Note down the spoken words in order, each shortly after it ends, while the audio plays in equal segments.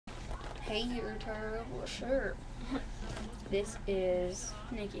Hey, you're terrible. Sure. This is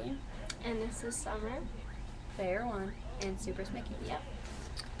Nikki. And this is Summer. Fair One. And SuperSmikki. Yep.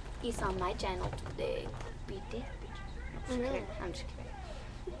 He's on my channel today. Beat it. I'm just kidding.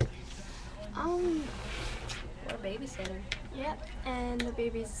 We're babysitting. Yep. And the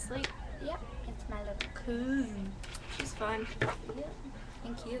baby's asleep. Yep. It's my little cousin. She's fun. Yep.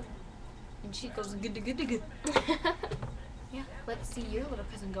 And cute. And she goes good to good to good. Yeah. Let's see your little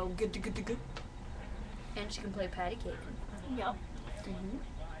cousin go good to good to good. And she can play patty cake. Yep. Mm-hmm.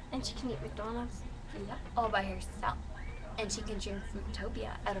 And she can eat McDonald's. Yeah. All by herself. And she can drink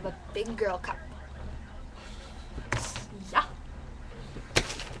Fruitopia out of a big girl cup. Yeah.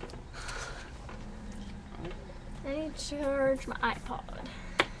 I need to charge my iPod.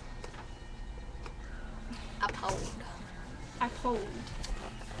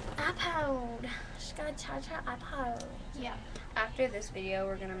 iPod. She's gotta charge her iPod. Yeah. After this video,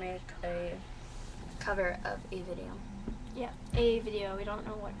 we're gonna make a cover of a video. Yeah, a video. We don't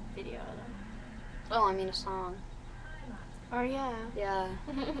know what video though. Oh, I mean a song. Oh yeah. Yeah.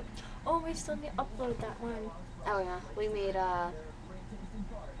 Oh, we still need to upload that one. Oh yeah. We made a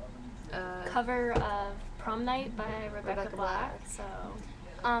Cover of Prom Night by Rebecca Black. So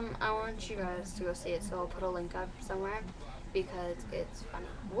I want you guys to go see it, so I'll put a link up somewhere because it's funny.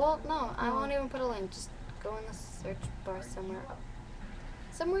 Well, no, I won't even put a link. Just go in the search bar somewhere up.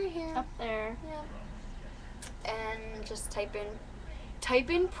 Somewhere here. up there. Yeah. And just type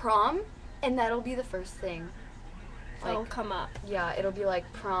in prom, and that'll be the first thing. It'll come up. Yeah, it'll be like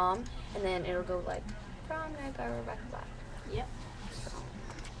prom, and then it'll go like Prom Night by Rebecca Black. Yep. So,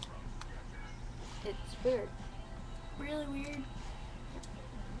 it's weird. Really weird.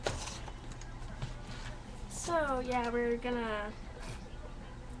 So yeah, we're gonna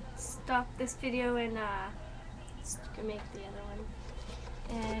stop this video and make the other one.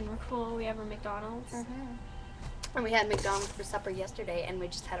 And we're cool. We have a McDonald's. And we had McDonald's for supper yesterday, and we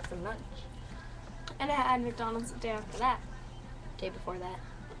just had it for lunch. And I had McDonald's the day after that. Day before that.